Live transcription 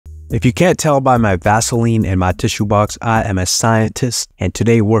If you can't tell by my Vaseline and my tissue box, I am a scientist, and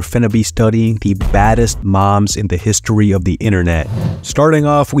today we're finna be studying the baddest moms in the history of the internet. Starting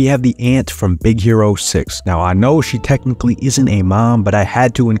off, we have the Ant from Big Hero 6. Now, I know she technically isn't a mom, but I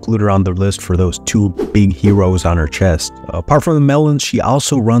had to include her on the list for those two big heroes on her chest. Apart from the melons, she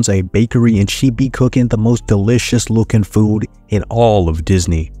also runs a bakery, and she be cooking the most delicious looking food in all of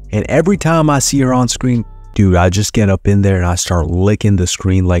Disney. And every time I see her on screen, dude, I just get up in there and I start licking the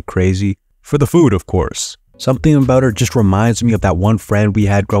screen like crazy. For the food, of course. Something about her just reminds me of that one friend we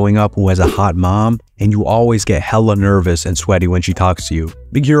had growing up who has a hot mom, and you always get hella nervous and sweaty when she talks to you.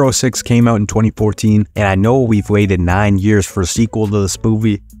 Big Hero 6 came out in 2014, and I know we've waited 9 years for a sequel to this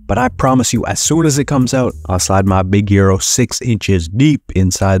movie, but I promise you, as soon as it comes out, I'll slide my Big Hero 6 inches deep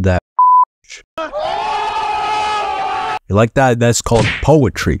inside that. You like that? That's called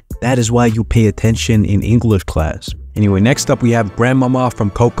poetry. That is why you pay attention in English class. Anyway, next up we have Grandmama from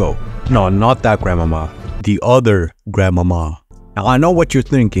Coco. No, not that Grandmama. The other Grandmama. Now, I know what you're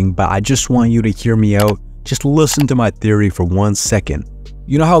thinking, but I just want you to hear me out. Just listen to my theory for 1 second.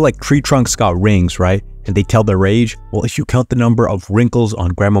 You know how like tree trunks got rings, right? And they tell their age? Well, if you count the number of wrinkles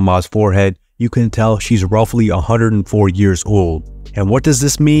on Grandmama's forehead, you can tell she's roughly 104 years old. And what does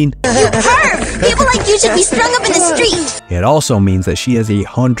this mean? You perv! People like you should be strung up in the street! It also means that she has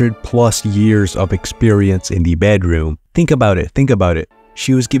 100+ years of experience in the bedroom. Think about it, think about it.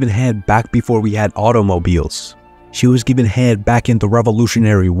 She was given head back before we had automobiles. She was given head back in the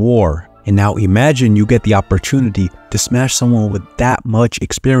Revolutionary War. And now imagine you get the opportunity to smash someone with that much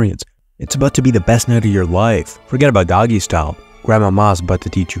experience. It's about to be the best night of your life. Forget about doggy style. Grandmama's about to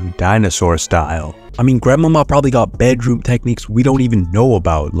teach you dinosaur style. I mean, Grandmama probably got bedroom techniques we don't even know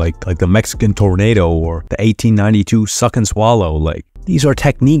about, like the Mexican tornado or the 1892 suck and swallow. Like, these are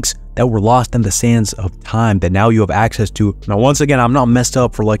techniques that were lost in the sands of time that now you have access to. Now, once again, I'm not messed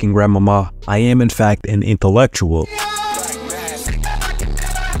up for liking Grandmama. I am, in fact, an intellectual.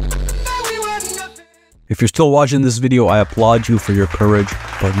 If you're still watching this video, I applaud you for your courage.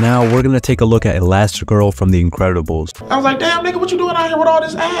 But now we're gonna take a look at Elastigirl from The Incredibles. I was like, damn nigga, what you doing out here with all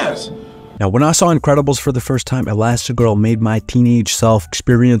this ass? Now, when I saw Incredibles for the first time, Elastigirl made my teenage self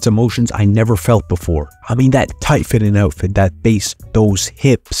experience emotions I never felt before. I mean, that tight-fitting outfit, that face, those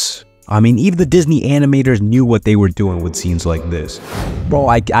hips. I mean, even the Disney animators knew what they were doing with scenes like this. Bro,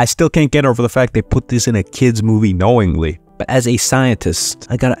 I still can't get over the fact they put this in a kid's movie knowingly. But as a scientist,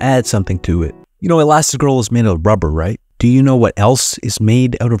 I gotta add something to it. You know, Elastigirl is made of rubber, right? Do you know what else is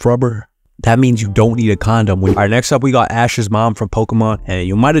made out of rubber? That means you don't need a condom. Alright, next up we got Ash's mom from Pokemon. And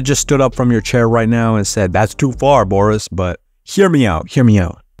you might have just stood up from your chair right now and said, that's too far, Boris, but hear me out, hear me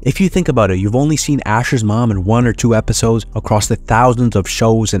out. If you think about it, you've only seen Ash's mom in 1 or 2 episodes across the thousands of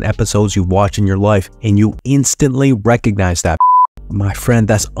shows and episodes you've watched in your life, and you instantly recognize that. My friend,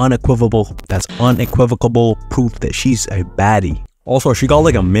 that's unequivocal proof that she's a baddie. Also, she got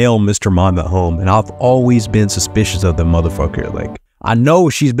like a male Mr. Mom at home, and I've always been suspicious of the motherfucker. Like, I know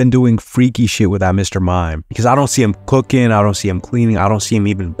she's been doing freaky shit with that Mr. Mime, because I don't see him cooking, I don't see him cleaning, I don't see him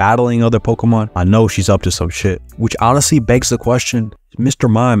even battling other Pokemon. I know she's up to some shit, which honestly begs the question, is Mr.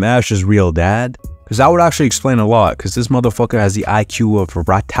 Mime Ash's real dad? Because that would actually explain a lot, because this motherfucker has the IQ of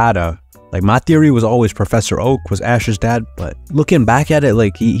Rattata. Like, my theory was always Professor Oak was Ash's dad, but looking back at it,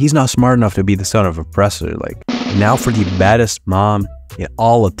 like, he's not smart enough to be the son of a professor. Like, now for the baddest mom in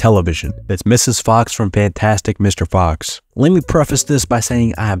all of television. That's Mrs. Fox from Fantastic Mr. Fox. Let me preface this by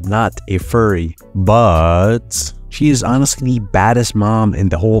saying I am not a furry, but she is honestly the baddest mom in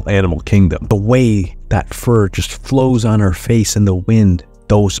the whole animal kingdom. The way that fur just flows on her face in the wind,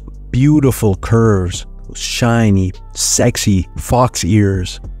 those beautiful curves, those shiny, sexy fox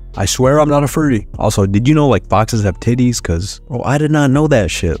ears. I swear I'm not a furry. Also, did you know like foxes have titties? Cause, oh, I did not know that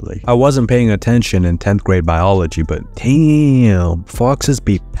shit. Like, I wasn't paying attention in 10th grade biology, but damn, foxes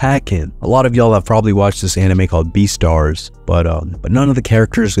be packing. A lot of y'all have probably watched this anime called Beastars, but none of the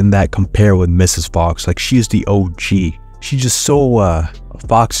characters in that compare with Mrs. Fox. Like, she's the OG. She's just so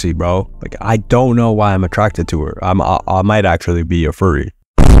foxy, bro. Like, I don't know why I'm attracted to her. I might actually be a furry.